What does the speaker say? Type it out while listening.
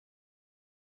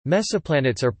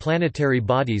Mesoplanets are planetary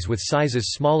bodies with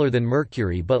sizes smaller than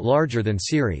Mercury but larger than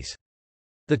Ceres.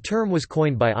 The term was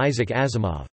coined by Isaac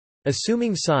Asimov.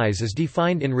 Assuming size is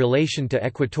defined in relation to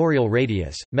equatorial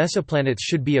radius, mesoplanets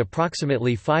should be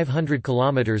approximately 500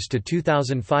 km to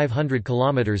 2,500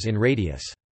 km in radius.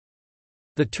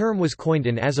 The term was coined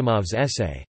in Asimov's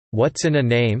essay, "What's in a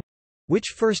Name?",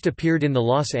 which first appeared in the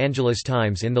Los Angeles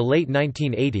Times in the late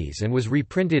 1980s and was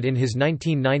reprinted in his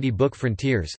 1990 book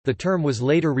Frontiers. The term was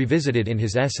later revisited in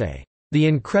his essay, The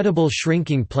Incredible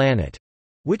Shrinking Planet,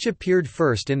 which appeared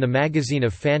first in the Magazine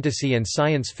of Fantasy and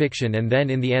Science Fiction and then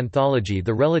in the anthology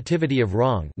The Relativity of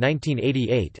Wrong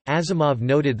 1988. Asimov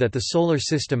noted that the Solar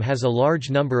System has a large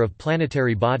number of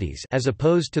planetary bodies as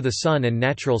opposed to the Sun and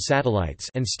natural satellites,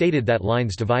 and stated that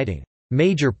lines dividing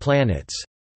major planets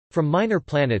from minor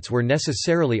planets were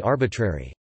necessarily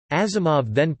arbitrary.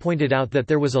 Asimov then pointed out that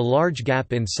there was a large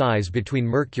gap in size between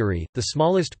Mercury, the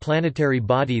smallest planetary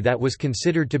body that was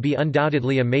considered to be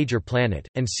undoubtedly a major planet,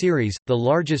 and Ceres, the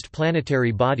largest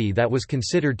planetary body that was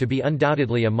considered to be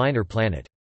undoubtedly a minor planet.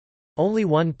 Only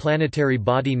one planetary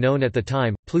body known at the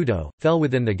time, Pluto, fell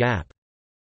within the gap.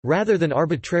 Rather than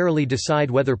arbitrarily decide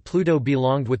whether Pluto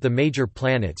belonged with the major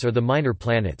planets or the minor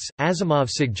planets, Asimov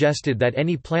suggested that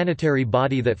any planetary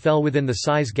body that fell within the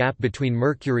size gap between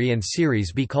Mercury and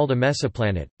Ceres be called a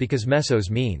mesoplanet, because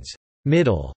mesos means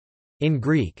middle in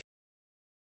Greek.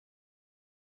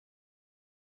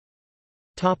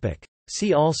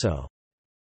 See also: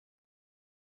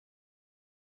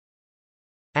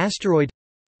 Asteroid,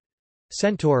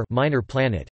 Centaur minor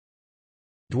planet,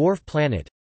 Dwarf planet,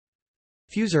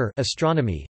 Fusor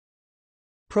astronomy,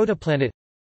 Protoplanet,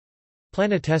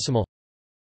 Planetesimal,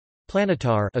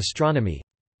 Planetar astronomy.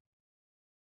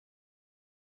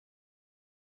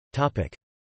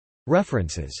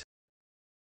 References